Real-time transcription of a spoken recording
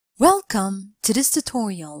Welcome to this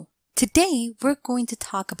tutorial. Today we're going to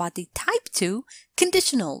talk about the Type 2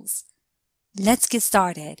 conditionals. Let's get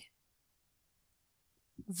started.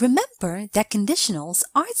 Remember that conditionals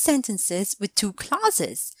are sentences with two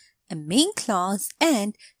clauses, a main clause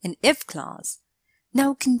and an if clause.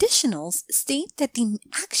 Now, conditionals state that the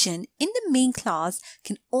action in the main clause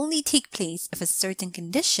can only take place if a certain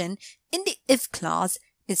condition in the if clause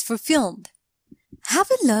is fulfilled.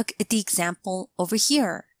 Have a look at the example over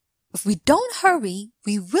here. If we don't hurry,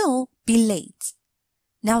 we will be late.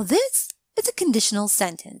 Now this is a conditional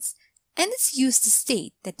sentence and it's used to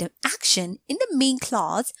state that the action in the main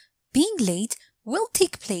clause, being late, will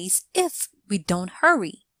take place if we don't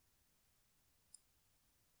hurry.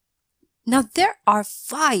 Now there are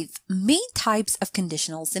 5 main types of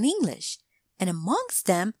conditionals in English, and amongst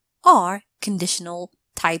them are conditional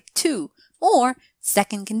type 2 or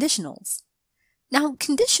second conditionals. Now,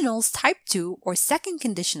 conditionals type 2 or second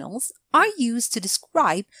conditionals are used to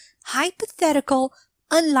describe hypothetical,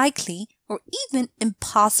 unlikely, or even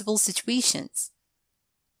impossible situations.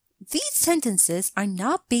 These sentences are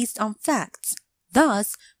not based on facts,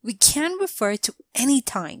 thus we can refer to any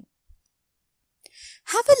time.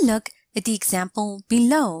 Have a look at the example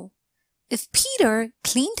below. If Peter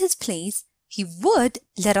cleaned his place, he would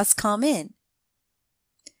let us come in.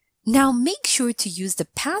 Now make sure to use the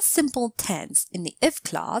past simple tense in the if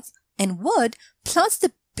clause and would plus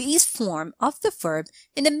the base form of the verb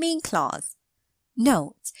in the main clause.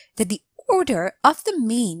 Note that the order of the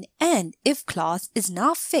main and if clause is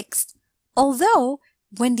not fixed, although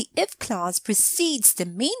when the if clause precedes the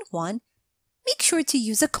main one, make sure to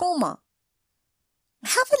use a comma.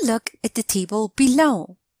 Have a look at the table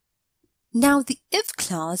below. Now the if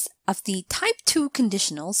clause of the type 2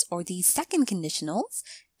 conditionals or the second conditionals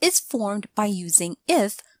is formed by using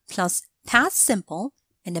if plus past simple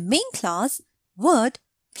and the main clause would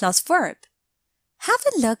plus verb. Have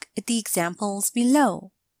a look at the examples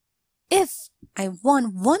below. If I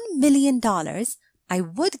won $1 million, I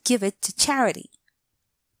would give it to charity.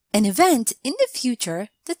 An event in the future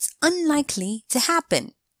that's unlikely to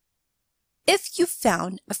happen. If you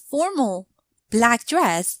found a formal black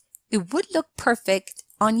dress, it would look perfect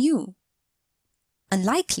on you.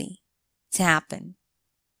 Unlikely to happen.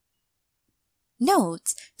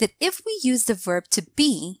 Note that if we use the verb to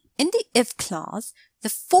be in the if clause, the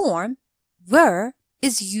form were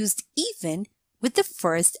is used even with the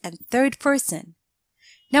first and third person.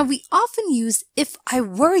 Now we often use if I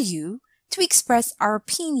were you to express our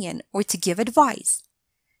opinion or to give advice.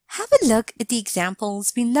 Have a look at the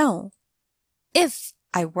examples below. If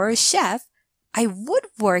I were a chef, I would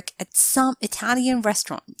work at some Italian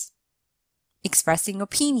restaurant. Expressing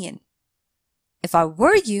opinion. If I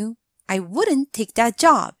were you, I wouldn't take that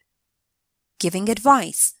job. Giving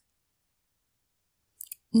advice.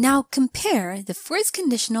 Now compare the first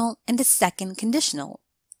conditional and the second conditional.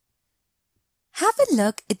 Have a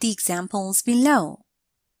look at the examples below.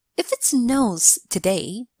 If it snows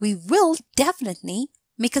today, we will definitely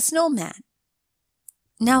make a snowman.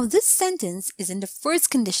 Now this sentence is in the first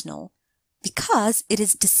conditional because it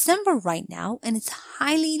is December right now and it's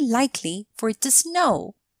highly likely for it to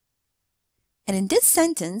snow. And in this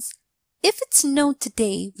sentence, if it snowed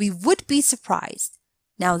today, we would be surprised.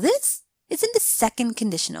 Now this is in the second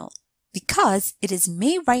conditional because it is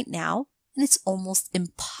May right now and it's almost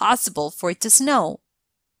impossible for it to snow.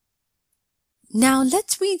 Now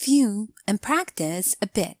let's review and practice a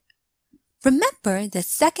bit. Remember that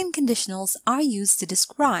second conditionals are used to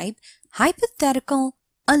describe hypothetical,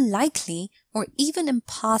 unlikely, or even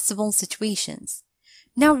impossible situations.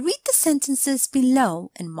 Now read the sentences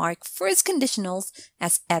below and mark first conditionals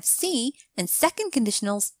as FC and second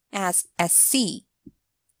conditionals as SC.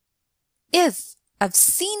 If I've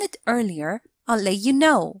seen it earlier, I'll let you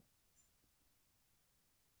know.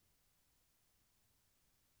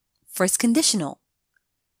 First conditional.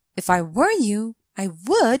 If I were you, I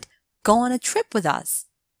would go on a trip with us.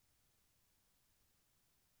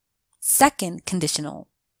 Second conditional.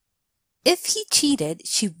 If he cheated,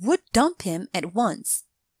 she would dump him at once.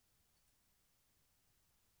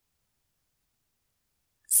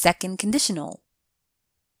 Second conditional.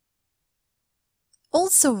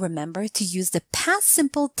 Also remember to use the past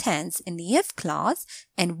simple tense in the if clause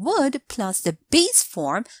and would plus the base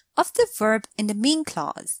form of the verb in the main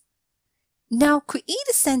clause. Now create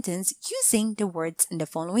a sentence using the words in the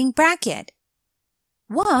following bracket.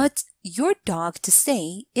 What your dog to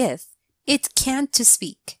say if it can't to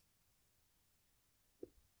speak?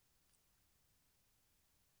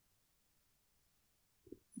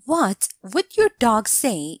 What would your dog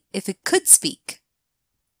say if it could speak?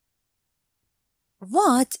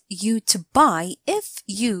 what you to buy if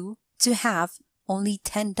you to have only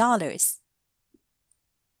 $10.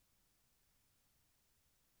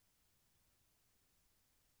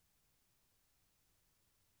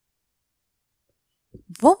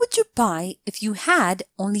 What would you buy if you had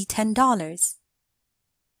only $10?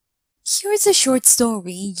 Here's a short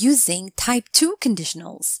story using type 2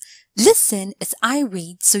 conditionals. Listen as I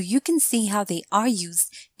read so you can see how they are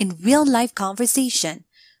used in real-life conversation.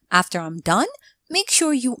 After I'm done, make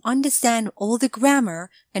sure you understand all the grammar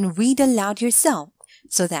and read aloud yourself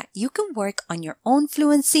so that you can work on your own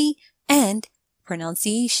fluency and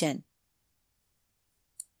pronunciation.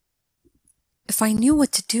 If I knew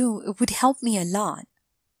what to do, it would help me a lot.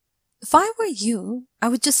 If I were you, I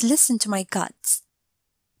would just listen to my guts.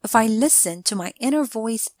 If I listened to my inner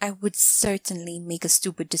voice, I would certainly make a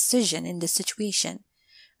stupid decision in this situation.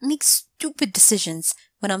 I make stupid decisions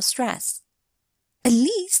when I'm stressed. At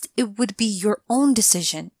least it would be your own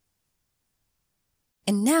decision.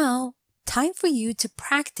 And now, time for you to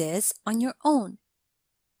practice on your own.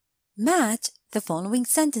 Match the following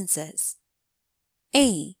sentences.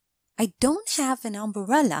 A. I don't have an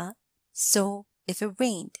umbrella, so if it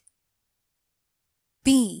rained.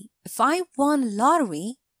 B. If I won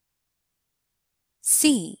lottery.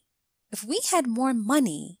 C. If we had more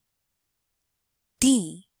money.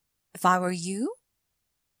 D. If I were you.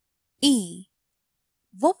 E.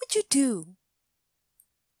 What would you do?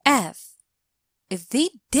 F. If they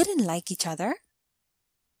didn't like each other.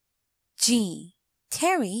 G.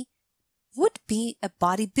 Terry would be a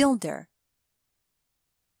bodybuilder.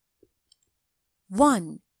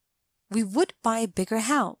 1. We would buy a bigger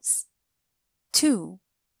house. 2.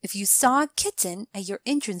 If you saw a kitten at your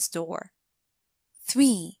entrance door.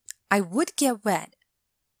 3. I would get wet.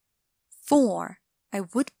 4. I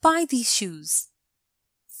would buy these shoes.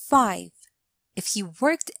 5. If he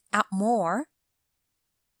worked out more.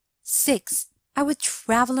 6. I would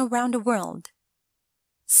travel around the world.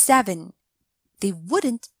 7. They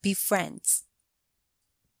wouldn't be friends.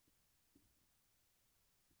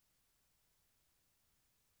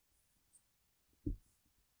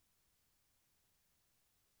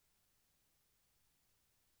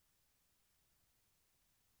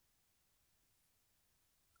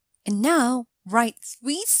 And now, write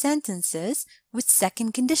 3 sentences with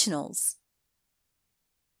second conditionals.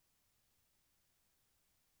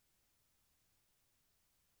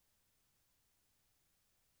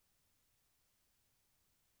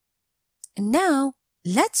 And now,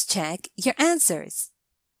 let's check your answers.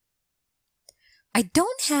 I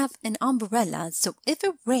don't have an umbrella, so if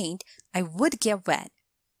it rained, I would get wet.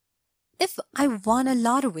 If I won a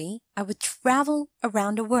lottery, I would travel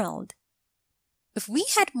around the world. If we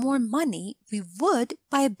had more money, we would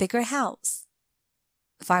buy a bigger house.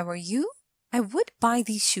 If I were you, I would buy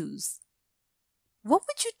these shoes. What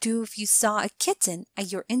would you do if you saw a kitten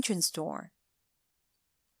at your entrance door?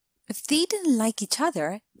 If they didn't like each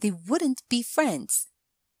other, they wouldn't be friends.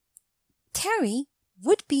 Terry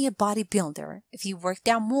would be a bodybuilder if he worked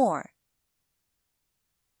out more.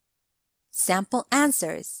 Sample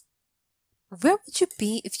answers. Where would you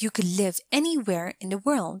be if you could live anywhere in the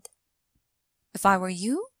world? If I were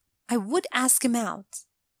you, I would ask him out.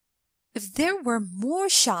 If there were more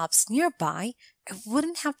shops nearby, I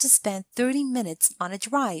wouldn't have to spend 30 minutes on a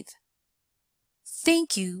drive.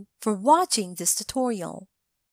 Thank you for watching this tutorial.